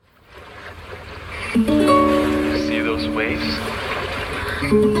They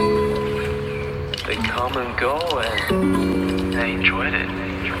come and go and I enjoyed it.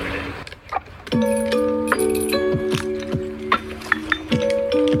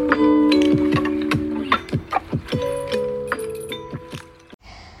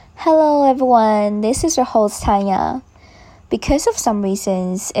 Hello everyone, this is your host Tanya. Because of some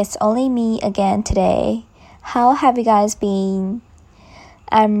reasons, it's only me again today. How have you guys been?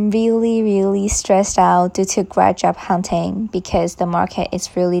 I'm really stressed out due to grad job hunting because the market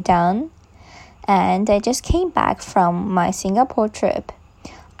is really down. And I just came back from my Singapore trip.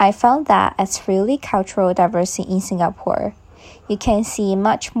 I found that it's really cultural diversity in Singapore. You can see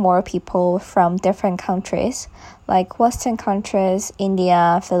much more people from different countries, like Western countries,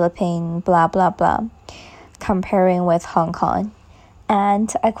 India, Philippines, blah blah blah, comparing with Hong Kong. And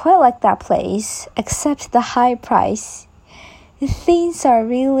I quite like that place, except the high price. Things are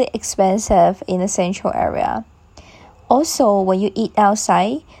really expensive in the central area. Also, when you eat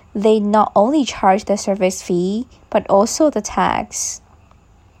outside, they not only charge the service fee, but also the tax.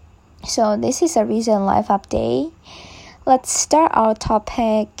 So this is a recent life update. Let's start our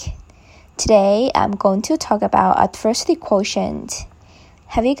topic. Today, I'm going to talk about adversity quotient.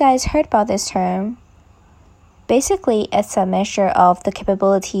 Have you guys heard about this term? Basically, it's a measure of the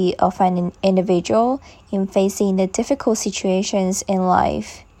capability of an individual in facing the difficult situations in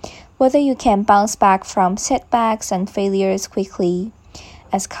life, whether you can bounce back from setbacks and failures quickly,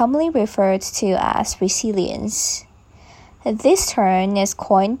 as commonly referred to as resilience. This term is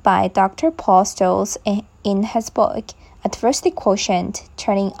coined by Dr. Paul Stolz in his book, Adversity Quotient,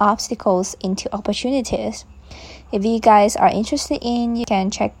 Turning Obstacles into Opportunities. If you guys are interested in, you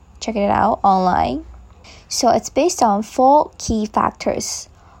can check it out online. So it's based on 4 key factors.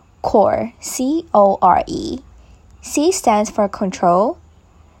 CORE, C-O-R-E. C stands for control,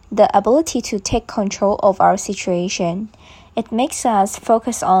 the ability to take control of our situation. It makes us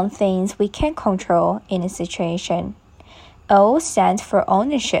focus on things we can control in a situation. O stands for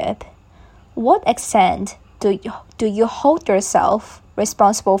ownership. What extent do you hold yourself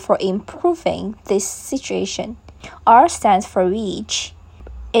responsible for improving this situation? R stands for reach.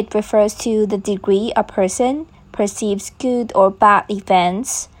 It refers to the degree a person perceives good or bad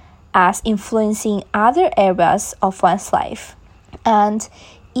events as influencing other areas of one's life. And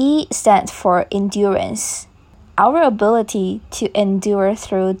E stands for endurance. Our ability to endure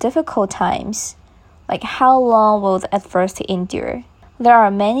through difficult times. Like how long will the adversity endure? There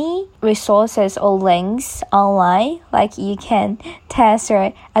are many resources or links online, like you can test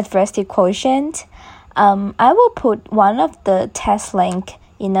your adversity quotient. I will put one of the test link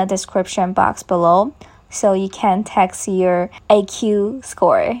in the description box below, so you can text your AQ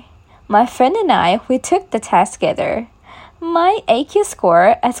score. My friend and I, we took the test together. My AQ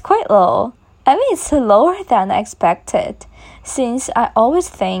score is quite low. I mean, it's lower than I expected, since I always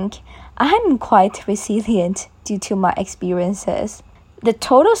think I'm quite resilient due to my experiences. The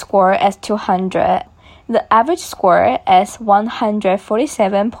total score is 200. The average score is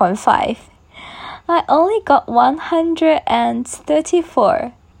 147.5. I only got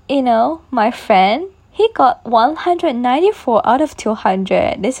 134. My friend, he got 194 out of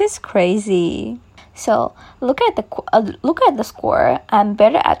 200. This is crazy. So look at the score. I'm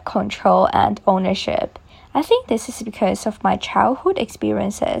better at control and ownership. I think this is because of my childhood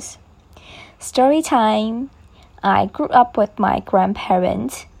experiences. Story time. I grew up with my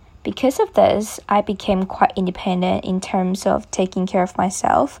grandparents. Because of this, I became quite independent in terms of taking care of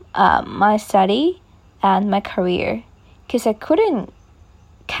myself, my study, and my career. Because I couldn't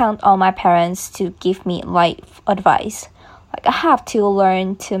count on my parents to give me life advice. Like I have to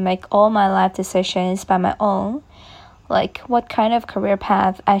learn to make all my life decisions by my own. Like what kind of career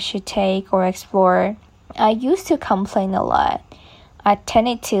path I should take or explore. I used to complain a lot. I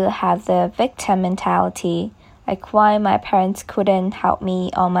tended to have the victim mentality. Like why my parents couldn't help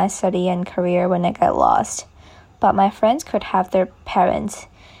me on my study and career when I got lost. But my friends could have their parents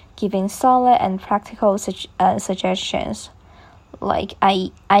giving solid and practical suggestions. Like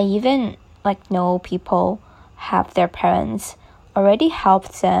I even know people have their parents already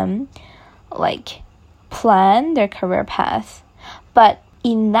helped them plan their career path. But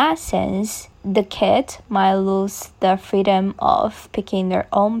in that sense, the kid might lose the freedom of picking their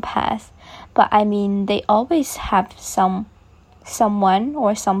own path. But I mean, they always have someone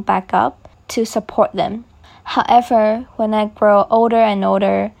or some backup to support them. However, when I grow older and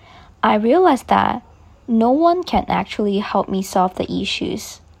older, I realized that no one can actually help me solve the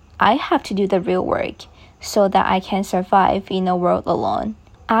issues. I have to do the real work so that I can survive in a world alone.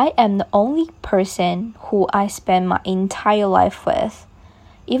 I am the only person who I spend my entire life with.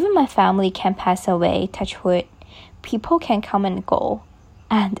 Even my family can pass away, touch wood. People can come and go.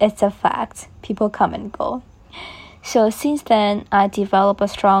 and it's a fact. People come and go. So since then, I developed a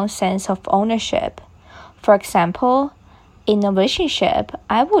strong sense of ownership. For example, in a relationship,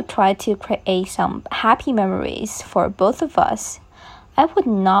 I would try to create some happy memories for both of us. I would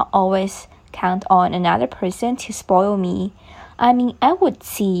not always count on another person to spoil me. I mean, I would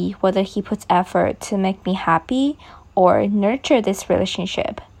see whether he puts effort to make me happy or nurture this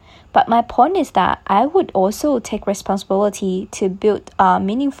relationship. But my point is that I would also take responsibility to build a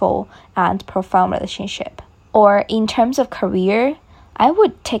meaningful and profound relationship. Or in terms of career, I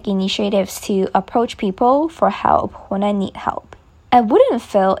would take initiatives to approach people for help when I need help. I wouldn't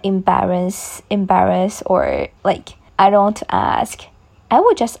feel embarrassed or like I don't ask. I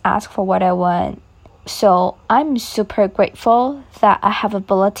would just ask for what I want. So I'm super grateful that I have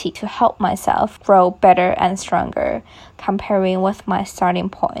ability to help myself grow better and stronger comparing with my starting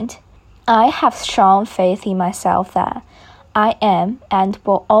point. I have strong faith in myself that I am and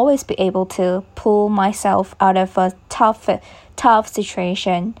will always be able to pull myself out of a tough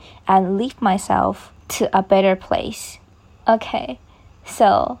situation and lift myself to a better place. Okay,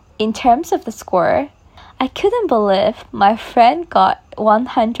 so in terms of the score, I couldn't believe my friend got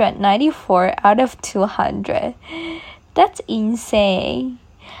 194 out of 200. That's insane.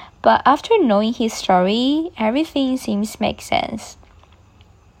 But after knowing his story, everything seems to make sense.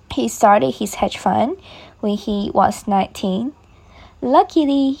 He started his hedge fund when he was 19.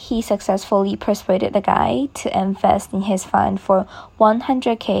 Luckily, he successfully persuaded the guy to invest in his fund for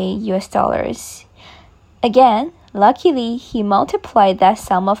 $100K US. Again, luckily, he multiplied that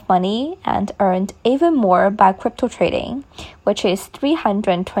sum of money and earned even more by crypto trading, which is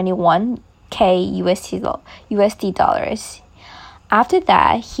 $321K USD dollars. After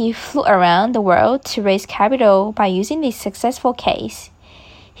that, he flew around the world to raise capital by using this successful case.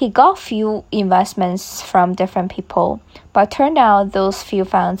 He got few investments from different people, but turned out those few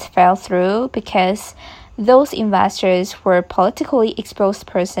funds fell through because those investors were politically exposed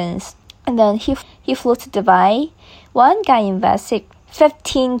persons. And then he flew to Dubai. One guy invested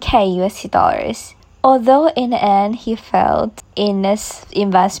 $15K USD dollars. Although in the end he failed in this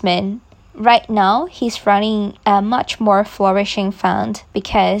investment, right now he's running a much more flourishing fund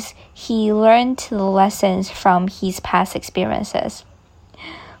because he learned the lessons from his past experiences.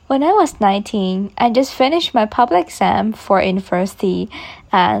 When I was 19, I just finished my public exam for university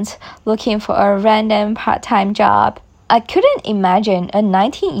and looking for a random part-time job. I couldn't imagine a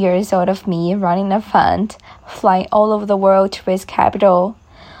 19 years old of me running a fund, flying all over the world to raise capital.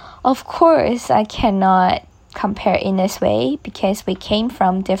 Of course, I cannot compare in this way because we came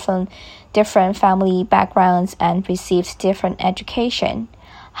from different family backgrounds and received different education.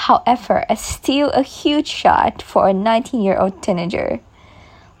 However, it's still a huge shot for a 19-year-old teenager.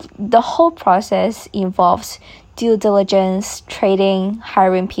 The whole process involves due diligence, trading,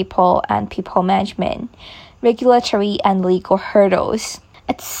 hiring people, and people management, regulatory and legal hurdles.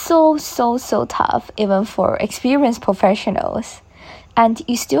 It's so tough even for experienced professionals. And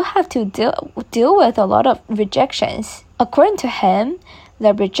you still have to deal with a lot of rejections. According to him,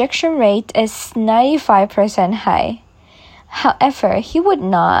 the rejection rate is 95% high. However, he would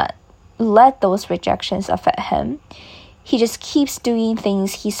not let those rejections affect him. He just keeps doing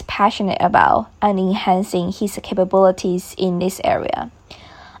things he's passionate about and enhancing his capabilities in this area.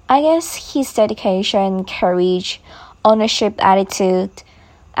 I guess his dedication, courage, ownership attitude,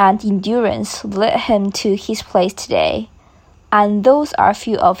 and endurance led him to his place today. And those are a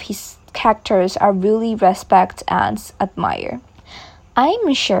few of his characters I really respect and admire.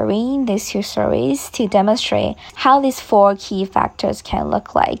 I'm sharing these two stories to demonstrate how these 4 key factors can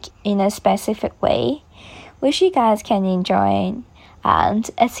look like in a specific way, which you guys can enjoy, and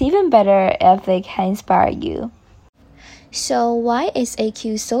it's even better if they can inspire you. So why is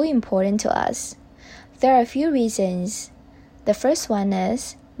AQ so important to us? There are a few reasons. The first one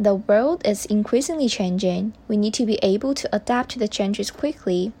is the world is increasingly changing. We need to be able to adapt to the changes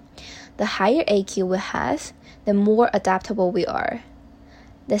quickly. The higher AQ we have, the more adaptable we are.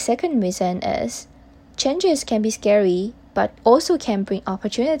 The second reason is changes can be scary, but also can bring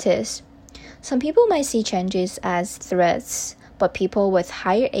opportunities. Some people might see changes as threats, but people with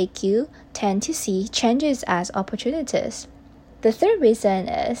higher AQ tend to see changes as opportunities. The third reason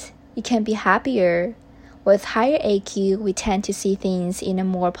is you can be happier. With higher AQ, we tend to see things in a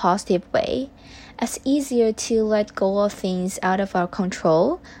more positive way. It's easier to let go of things out of our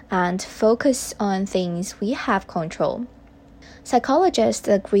control and focus on things we have control. Psychologists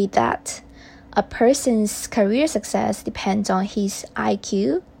agree that a person's career success depends on his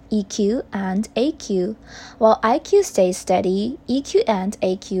IQ, EQ and AQ. While IQ stays steady, EQ and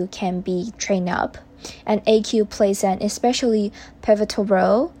AQ can be trained up, and AQ plays an especially pivotal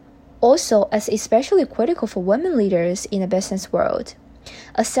role, also as especially critical for women leaders in the business world.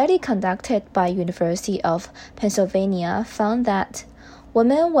 A study conducted by University of Pennsylvania found that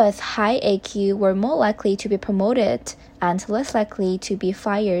women with high AQ were more likely to be promoted and less likely to be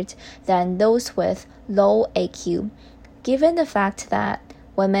fired than those with low AQ, given the fact that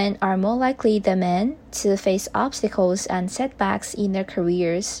women are more likely than men to face obstacles and setbacks in their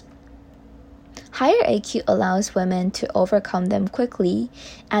careers. Higher AQ allows women to overcome them quickly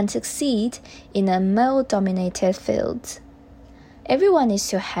and succeed in a male-dominated field. Everyone needs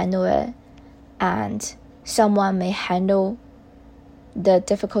to handle it, and someone may handle the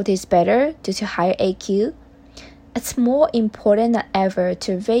difficulties better due to higher AQ. It's more important than ever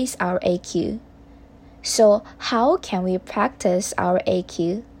to raise our AQ. So how can we practice our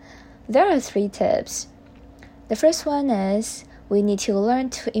AQ? There are 3 tips. The first one is we need to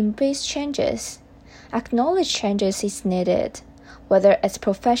learn to embrace changes. Acknowledge changes is needed, whether it's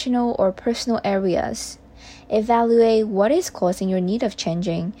professional or personal areas. Evaluate what is causing your need of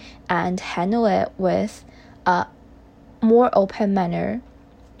changing and handle it with a more open manner.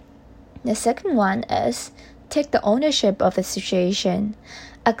 The second one is take the ownership of the situation.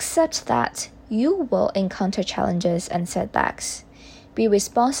 Accept that you will encounter challenges and setbacks. Be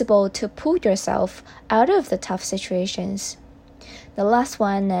responsible to pull yourself out of the tough situations. The last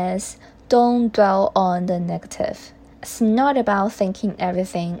one is don't dwell on the negative. It's not about thinking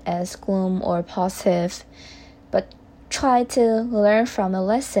everything is gloom or positive, but try to learn from the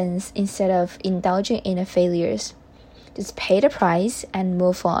lessons instead of indulging in the failures. Just pay the price and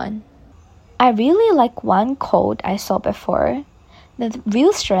move on. I really like one quote I saw before. The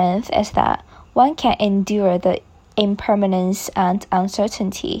real strength is that one can endure the impermanence and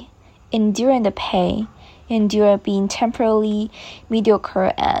uncertainty, enduring the pain, endure being temporarily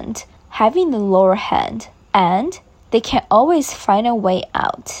mediocre and having the lower hand, and they can always find a way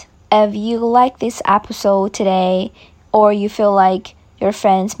out. If you like this episode today, or you feel like your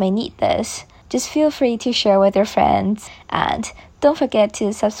friends may need this, just feel free to share with your friends, and don't forget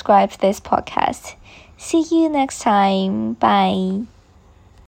to subscribe to this podcast. See you next time. Bye.